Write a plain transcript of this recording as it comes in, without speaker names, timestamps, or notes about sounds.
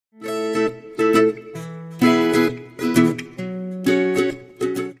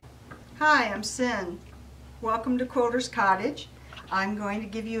I'm Sin. Welcome to Quilter's Cottage. I'm going to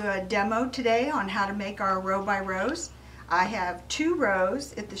give you a demo today on how to make our row by rows. I have two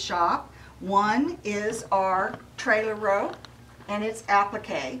rows at the shop. One is our trailer row and it's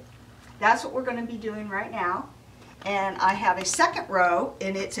applique. That's what we're going to be doing right now. And I have a second row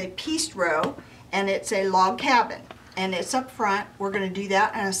and it's a pieced row and it's a log cabin. And it's up front. We're going to do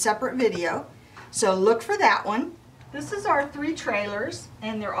that in a separate video. So look for that one. This is our three trailers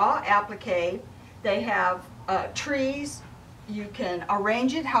and they're all applique. They have trees. You can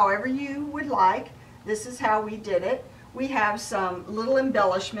arrange it however you would like. This is how we did it. We have some little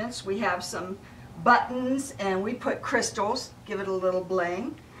embellishments. We have some buttons and we put crystals, give it a little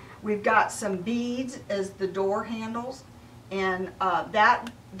bling. We've got some beads as the door handles, and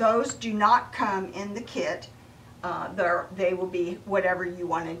those do not come in the kit. They will be whatever you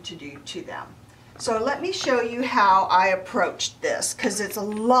wanted to do to them. So let me show you how I approached this, because it's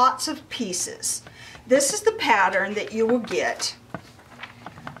lots of pieces. This is the pattern that you will get.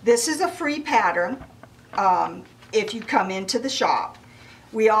 This is a free pattern if you come into the shop.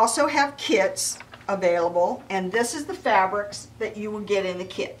 We also have kits available, and this is the fabrics that you will get in the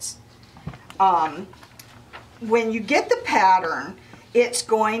kits. When you get the pattern, it's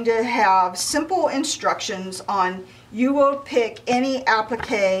going to have simple instructions on, you will pick any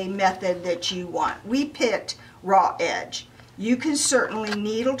applique method that you want. We picked raw edge. You can certainly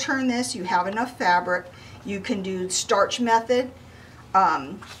needle turn this, you have enough fabric. You can do starch method,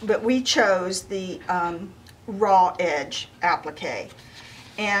 but we chose the raw edge applique.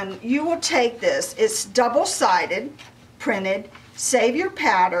 And you will take this, it's double-sided, printed, save your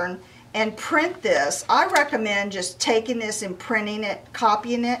pattern, and print this. I recommend just taking this and printing it,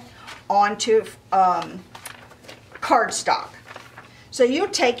 copying it onto cardstock. So you'll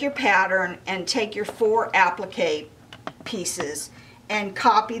take your pattern and take your 4 applique pieces and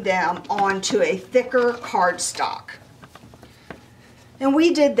copy them onto a thicker cardstock. And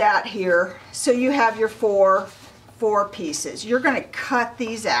we did that here. So you have your four pieces. You're going to cut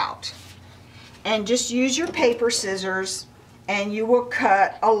these out and just use your paper scissors, and you will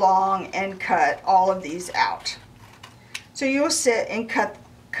cut along and cut all of these out. So you'll sit and cut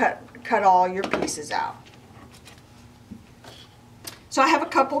all your pieces out. So I have a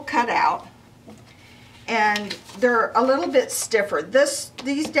couple cut out, and they're a little bit stiffer.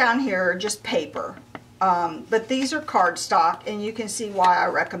 These down here are just paper, but these are cardstock, and you can see why I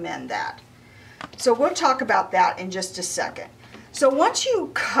recommend that. So we'll talk about that in just a second. So once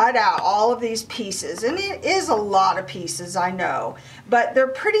you cut out all of these pieces, and it is a lot of pieces, I know, but they're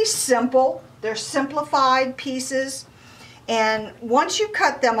pretty simple. They're simplified pieces. And once you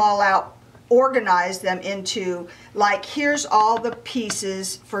cut them all out, organize them into, like, here's all the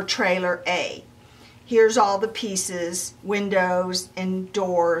pieces for trailer A. Here's all the pieces, windows and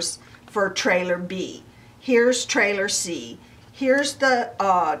doors, for trailer B. Here's trailer C. Here's the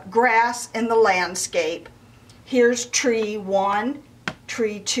grass and the landscape. Here's tree 1,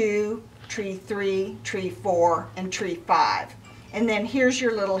 tree 2, tree 3, tree 4, and tree 5. And then here's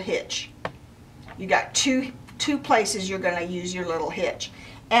your little hitch. You got two places you're going to use your little hitch.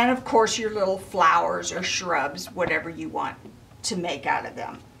 And of course your little flowers or shrubs, whatever you want to make out of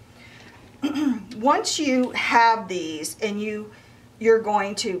them. Once you have these and you're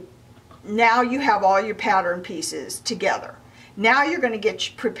going to, now you have all your pattern pieces together. Now you're going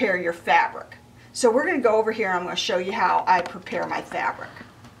to prepare your fabric. So we're going to go over here and I'm going to show you how I prepare my fabric.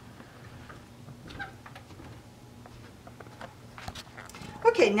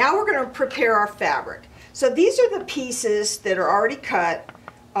 Okay, now we're going to prepare our fabric. So these are the pieces that are already cut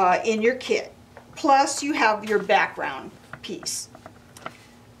in your kit. Plus you have your background piece.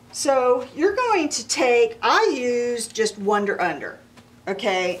 So you're going to take, I use just Wonder Under,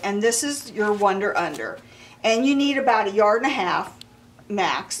 okay, and this is your Wonder Under. And you need about 1.5 yards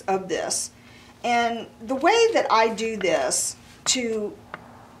max of this. And the way that I do this to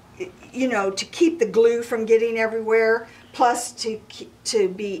keep the glue from getting everywhere, plus to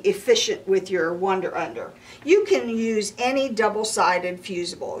be efficient with your Wonder Under, you can use any double-sided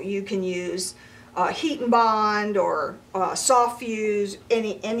fusible. You can use heat and bond or soft fuse,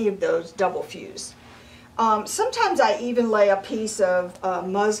 any of those double fuse. Sometimes I even lay a piece of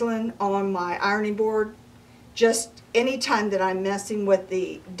muslin on my ironing board, just anytime that I'm messing with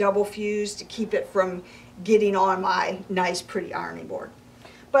the double fuse, to keep it from getting on my nice pretty ironing board.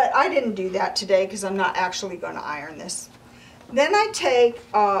 But I didn't do that today because I'm not actually going to iron this. Then I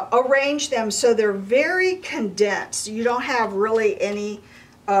arrange them so they're very condensed. You don't have really any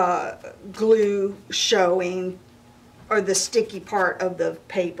glue showing or the sticky part of the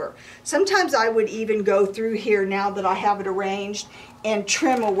paper. Sometimes I would even go through here now that I have it arranged and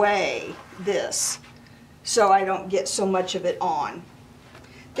trim away this so I don't get so much of it on.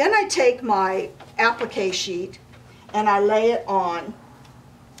 Then I take my applique sheet and I lay it on,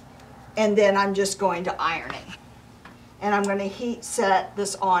 and then I'm just going to iron it. And I'm going to heat set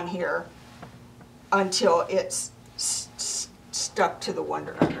this on here until it's stuck to the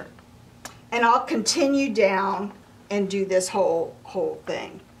Wonder Under. And I'll continue down and do this whole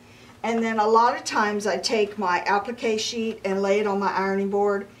thing. And then a lot of times I take my applique sheet and lay it on my ironing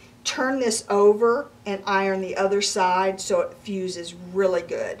board, turn this over and iron the other side so it fuses really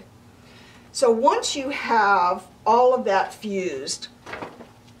good. So once you have all of that fused,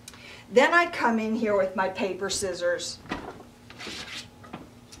 then I come in here with my paper scissors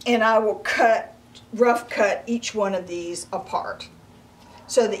and I will rough cut each one of these apart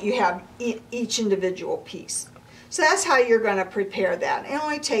so that you have each individual piece. So that's how you're going to prepare that. It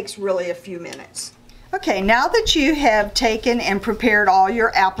only takes really a few minutes. Okay, now that you have taken and prepared all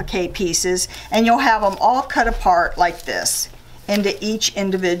your applique pieces, and you'll have them all cut apart like this into each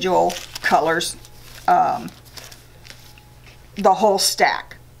individual colors, the whole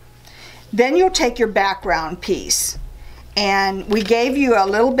stack. Then you'll take your background piece, and we gave you a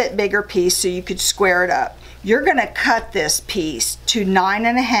little bit bigger piece so you could square it up. You're going to cut this piece to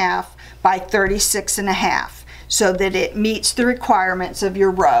 9.5 by 36.5 so that it meets the requirements of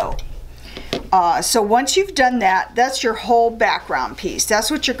your row. So once you've done that, that's your whole background piece.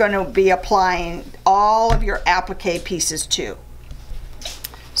 That's what you're going to be applying all of your applique pieces to.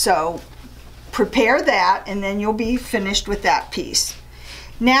 So prepare that, and then you'll be finished with that piece.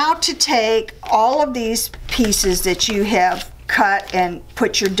 Now to take all of these pieces that you have cut and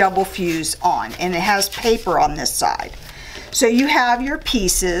put your double fuse on, and it has paper on this side. So you have your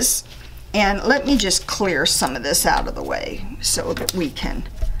pieces, and let me just clear some of this out of the way so that we can.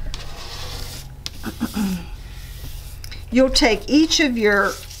 You'll take each of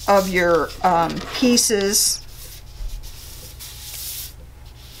your pieces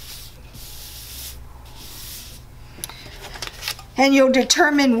and you'll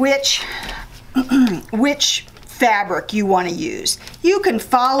determine which fabric you want to use. You can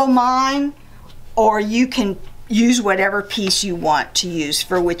follow mine, or you can use whatever piece you want to use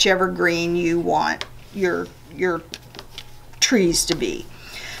for whichever green you want your trees to be.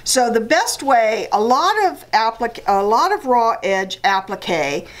 So the best way, a lot of raw edge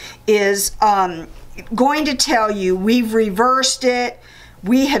applique is going to tell you we've reversed it,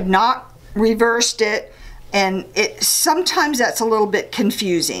 we have not reversed it, and sometimes that's a little bit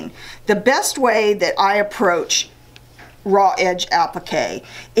confusing. The best way that I approach raw edge applique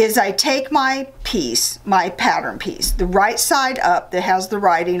is I take my piece, my pattern piece, the right side up that has the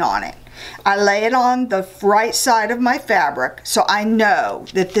writing on it. I lay it on the right side of my fabric so I know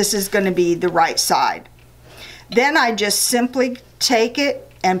that this is going to be the right side. Then I just simply take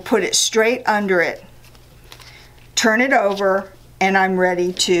it and put it straight under it, turn it over, and I'm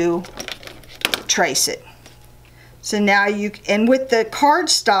ready to trace it. So now and with the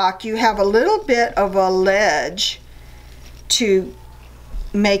cardstock, you have a little bit of a ledge to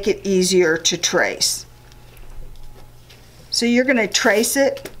make it easier to trace. So you're going to trace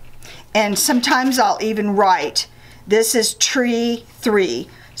it, and sometimes I'll even write, this is tree 3.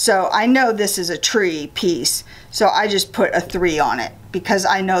 So I know this is a tree piece, so I just put a 3 on it because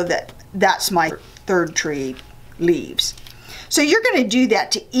I know that that's my third tree leaves. So you're going to do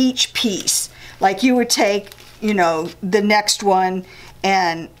that to each piece. Like you would take, you know, the next one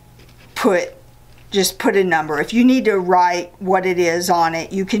and just put a number. If you need to write what it is on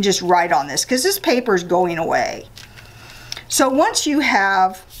it, you can just write on this because this paper is going away. So once you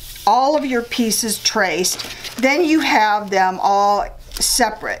have all of your pieces traced, then you have them all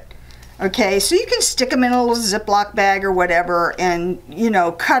separate. Okay, so you can stick them in a little Ziploc bag or whatever, and you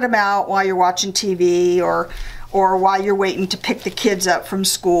know, cut them out while you're watching TV or while you're waiting to pick the kids up from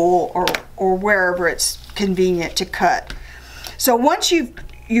school, or wherever it's convenient to cut. So once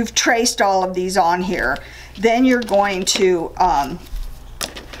you've traced all of these on here, then you're going to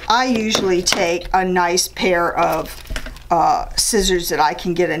I usually take a nice pair of scissors that I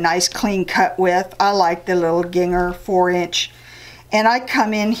can get a nice clean cut with. I like the little Ginger 4-inch, and I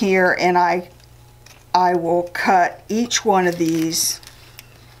come in here and I will cut each one of these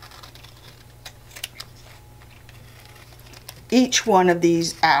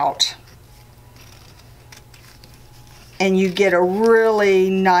out, and you get a really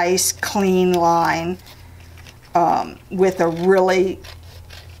nice clean line with a really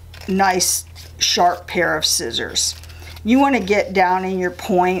nice sharp pair of scissors. You want to get down in your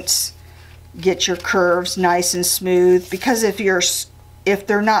points get your curves nice and smooth, because if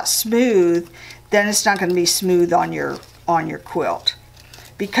they're not smooth, then it's not going to be smooth on your quilt,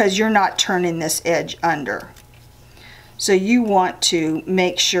 because you're not turning this edge under. So you want to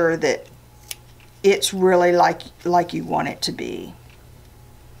make sure that it's really like you want it to be.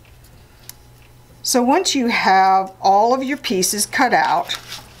 So once you have all of your pieces cut out,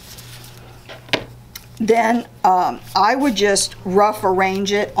 then I would just rough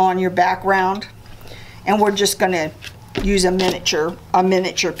arrange it on your background, and we're just going to use a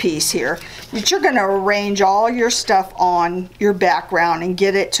miniature piece here. But you're going to arrange all your stuff on your background and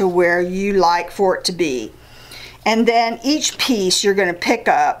get it to where you like for it to be. And then each piece you're going to pick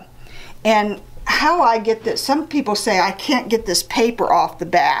up. And how I get this, some people say I can't get this paper off the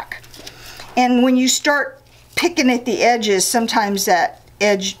back. And when you start picking at the edges, sometimes that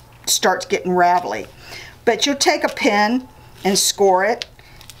edge starts getting rattly. But you'll take a pen and score it,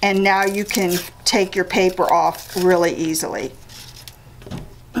 and now you can take your paper off really easily.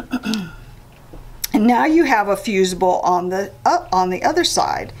 And now you have a fusible on the other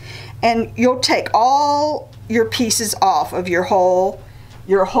side, and you'll take all your pieces off of your whole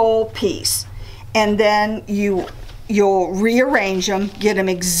piece, and then you'll rearrange them, get them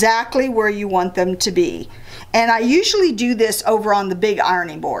exactly where you want them to be. And I usually do this over on the big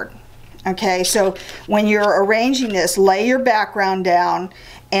ironing board. Okay, so when you're arranging this, lay your background down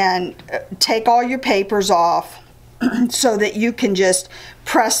and take all your papers off so that you can just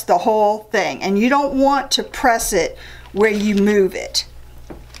press the whole thing. And you don't want to press it where you move it.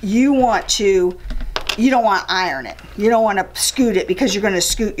 You don't want to iron it. You don't want to scoot it, because you're going to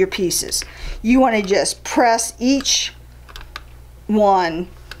scoot your pieces. You want to just press each one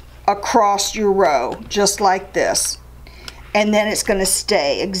across your row, just like this. And then it's going to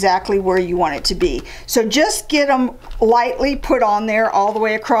stay exactly where you want it to be. So just get them lightly put on there all the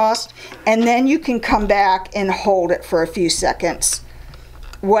way across, and then you can come back and hold it for a few seconds.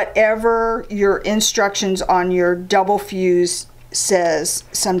 Whatever your instructions on your double fuse says,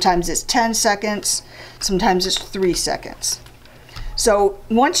 sometimes it's 10 seconds, sometimes it's 3 seconds. So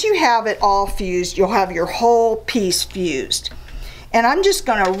once you have it all fused, you'll have your whole piece fused. And I'm just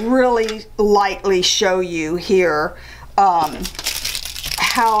going to really lightly show you here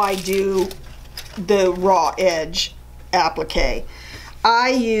how I do the raw edge applique. I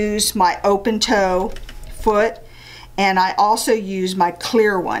use my open toe foot, and I also use my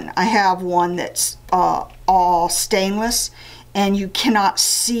clear one. I have one that's all stainless, and you cannot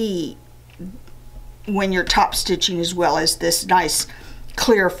see when you're top stitching as well as this nice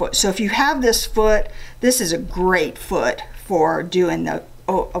clear foot. So if you have this foot, this is a great foot for doing the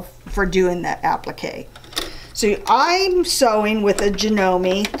applique. So I'm sewing with a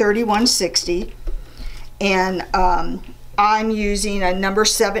Janome 3160, and I'm using a number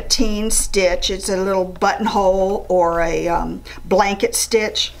 17 stitch. It's a little buttonhole, or a blanket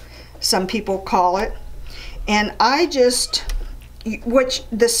stitch, some people call it. And I just,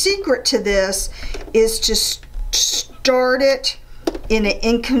 the secret to this is to start it in an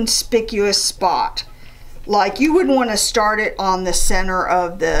inconspicuous spot. Like, you wouldn't want to start it on the center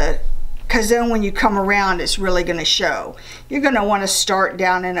of the, because then when you come around, it's really going to show. You're going to want to start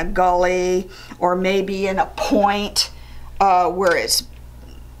down in a gully, or maybe in a point where it's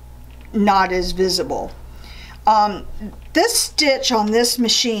not as visible. This stitch on this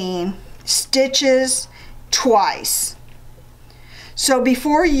machine stitches twice. So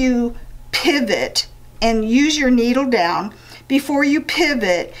before you pivot and use your needle down, before you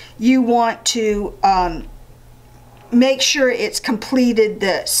pivot, you want to make sure it's completed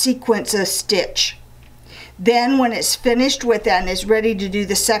the sequence of stitch. Then when it's finished with that and is ready to do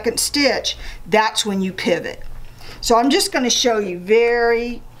the second stitch, that's when you pivot. So I'm just going to show you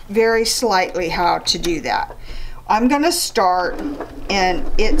very, very slightly how to do that. I'm going to start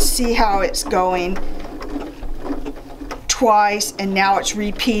and see how it's going twice, and now it's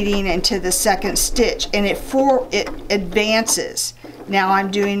repeating into the second stitch, and it advances. Now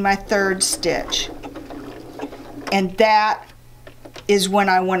I'm doing my third stitch, and that is when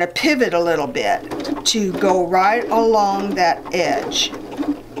I want to pivot a little bit to go right along that edge.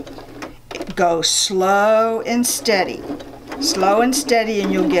 Go slow and steady,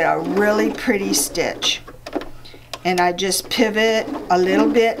 and you'll get a really pretty stitch. And I just pivot a little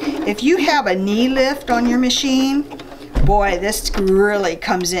bit. If you have a knee lift on your machine, boy, this really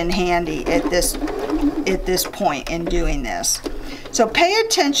comes in handy at this point in doing this. So pay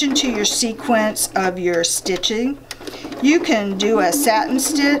attention to your sequence of your stitching. You can do a satin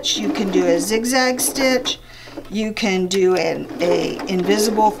stitch, you can do a zigzag stitch, you can do an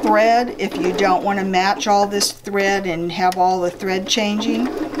invisible thread if you don't want to match all this thread and have all the thread changing.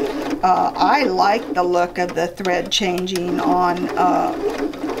 I like the look of the thread changing on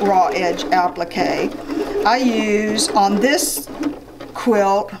raw edge applique. I use, on this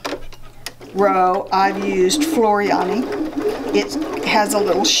quilt row, I've used Floriani. It has a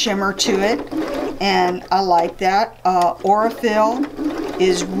little shimmer to it, and I like that. Aurifil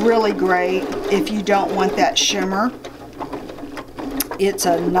is really great if you don't want that shimmer. It's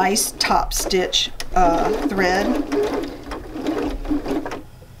a nice top stitch thread.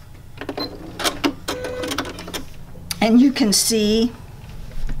 And you can see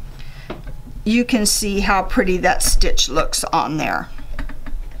how pretty that stitch looks on there.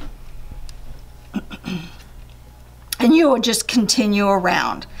 And you will just continue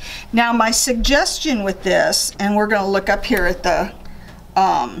around. Now my suggestion with this, and we're going to look up here at the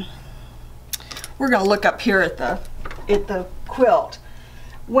quilt.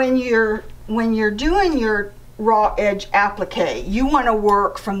 When you're doing your raw edge applique, you want to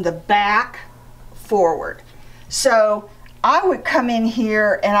work from the back forward. So I would come in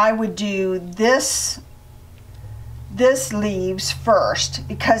here and I would do this leaves first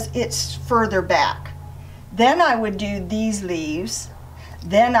because it's further back. Then I would do these leaves.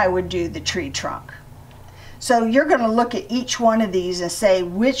 Then I would do the tree trunk. So you're going to look at each one of these and say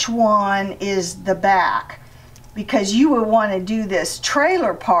which one is the back, because you would want to do this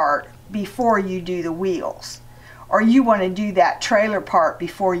trailer part before you do the wheels, or you want to do that trailer part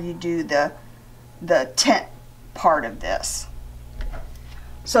before you do the tent part of this.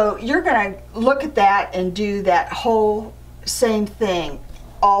 So you're going to look at that and do that whole same thing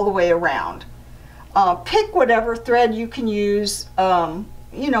all the way around. Pick whatever thread you can use,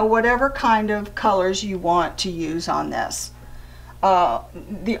 you know, whatever kind of colors you want to use on this.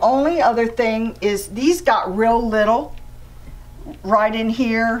 The only other thing is these got real little right in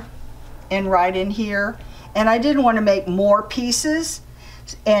here and right in here, and I didn't want to make more pieces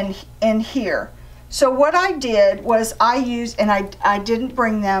and here. So what I did was I used, and I didn't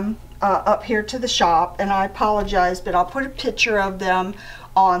bring them up here to the shop, and I apologize, but I'll put a picture of them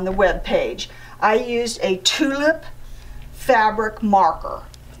on the web page. I used a tulip fabric marker,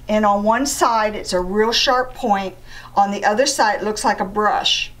 and on one side it's a real sharp point, on the other side it looks like a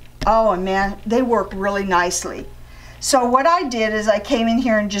brush. Oh, and man, they worked really nicely. So what I did is I came in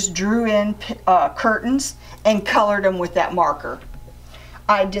here and just drew in curtains and colored them with that marker.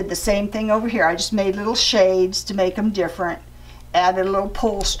 I did the same thing over here. I just made little shades to make them different, added a little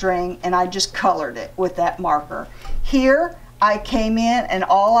pull string, and I just colored it with that marker. Here I came in and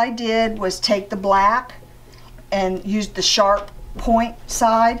all I did was take the black and used the sharp point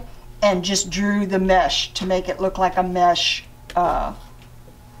side and just drew the mesh to make it look like a mesh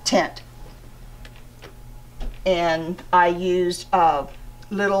tent. And I used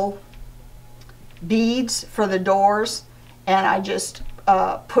little beads for the doors, and I just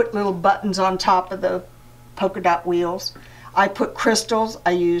put little buttons on top of the polka dot wheels. I put crystals.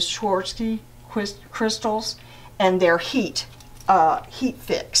 I used Swarovski crystals, and they're heat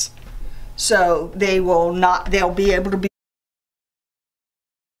fix, so they'll be able to be